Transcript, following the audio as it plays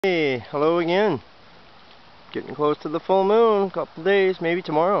Hey, hello again. Getting close to the full moon, couple days, maybe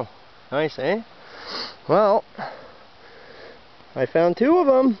tomorrow. Nice, eh? Well, I found two of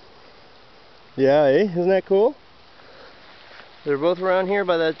them. Yeah, eh? Isn't that cool? They're both around here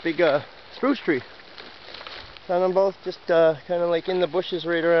by that big spruce tree. Found them both just kind of like in the bushes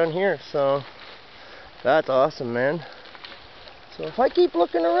right around here, so that's awesome, man. So if I keep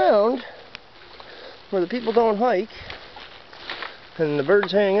looking around where the people don't hike, and the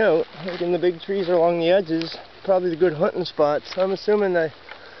birds hang out, like in the big trees along the edges, probably the good hunting spots. I'm assuming that,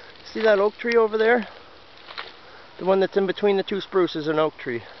 see that oak tree over there? The one that's in between the two spruces, an oak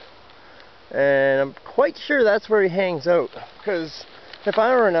tree. And I'm quite sure that's where he hangs out, because if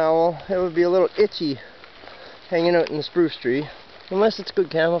I were an owl, it would be a little itchy hanging out in the spruce tree. Unless it's good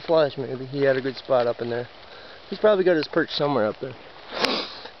camouflage, maybe. He had a good spot up in there. He's probably got his perch somewhere up there.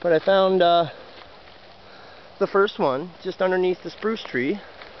 But I found the first one just underneath the spruce tree,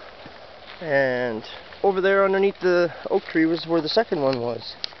 and over there underneath the oak tree was where the second one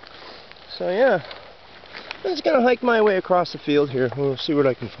was. So yeah, I'm just gonna hike my way across the field here. We'll see what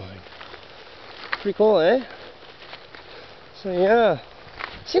I can find. Pretty cool, eh? So yeah,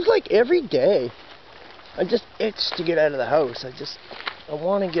 seems like every day I just itch to get out of the house. I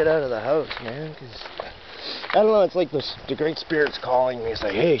want to get out of the house, man, because I don't know, it's like the Great Spirit's calling me. It's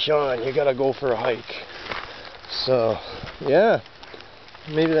like, hey Sean, you gotta go for a hike. So, yeah,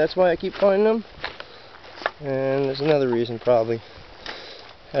 maybe that's why I keep finding them. And there's another reason, probably.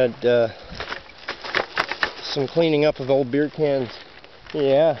 Had some cleaning up of old beer cans.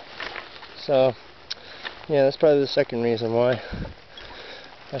 Yeah, so, yeah, that's probably the second reason why.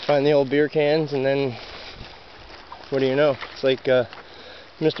 I find the old beer cans, and then, what do you know? It's like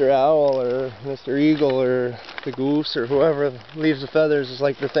Mr. Owl or Mr. Eagle or the goose or whoever leaves the feathers is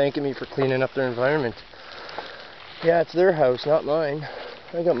like they're thanking me for cleaning up their environment. Yeah, it's their house, not mine.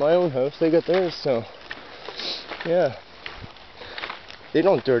 I got my own house, they got theirs, so yeah. They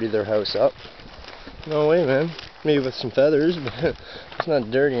don't dirty their house up. No way, man. Maybe with some feathers, but it's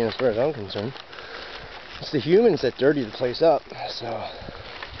not dirty as far as I'm concerned. It's the humans that dirty the place up, so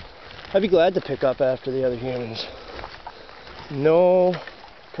I'd be glad to pick up after the other humans. No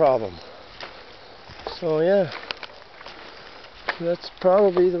problem. So yeah, that's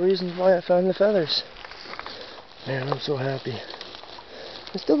probably the reasons why I found the feathers. Man, I'm so happy.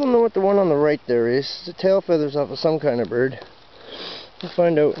 I still don't know what the one on the right there is. It's the tail feathers off of some kind of bird. We'll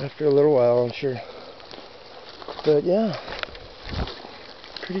find out after a little while, I'm sure. But yeah,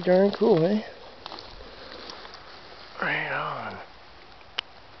 pretty darn cool, eh? Right on.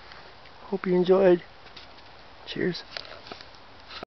 Hope you enjoyed. Cheers.